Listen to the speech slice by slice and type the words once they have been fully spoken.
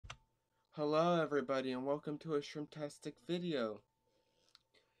Hello everybody and welcome to a shrimptastic video.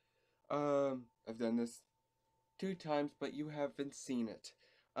 I've done this 2 times, but you haven't seen it.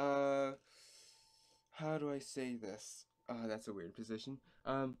 Uh, how do I say this? That's a weird position.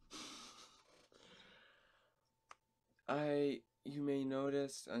 You may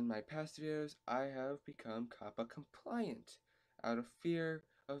notice in my past videos, I have become COPPA compliant out of fear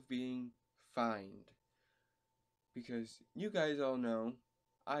of being fined. Because you guys all know,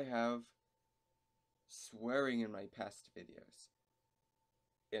 I have swearing in my past videos.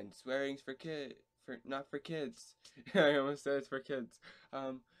 And swearing's not for kids. I almost said it's for kids.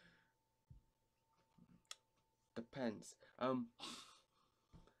 Um, depends.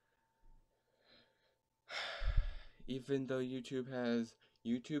 Even though YouTube has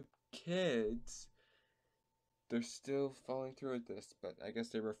YouTube Kids, they're still following through with this, but I guess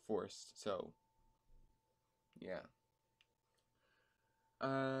they were forced, so yeah.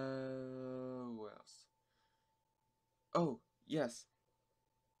 What else? Oh, yes.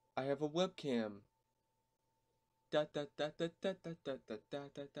 I have a webcam. Da da da da da da da da da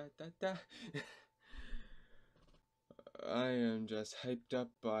da da da da. I am just hyped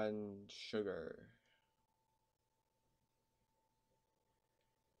up on sugar,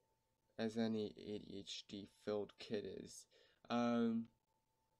 as any ADHD filled kid is. And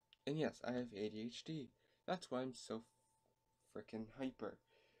yes, I have ADHD. That's why I'm so freaking hyper.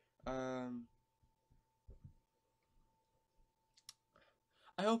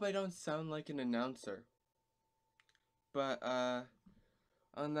 I hope I don't sound like an announcer. But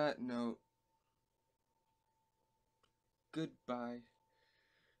on that note, goodbye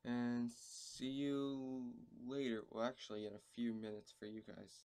and see you later. Well, actually in a few minutes for you guys.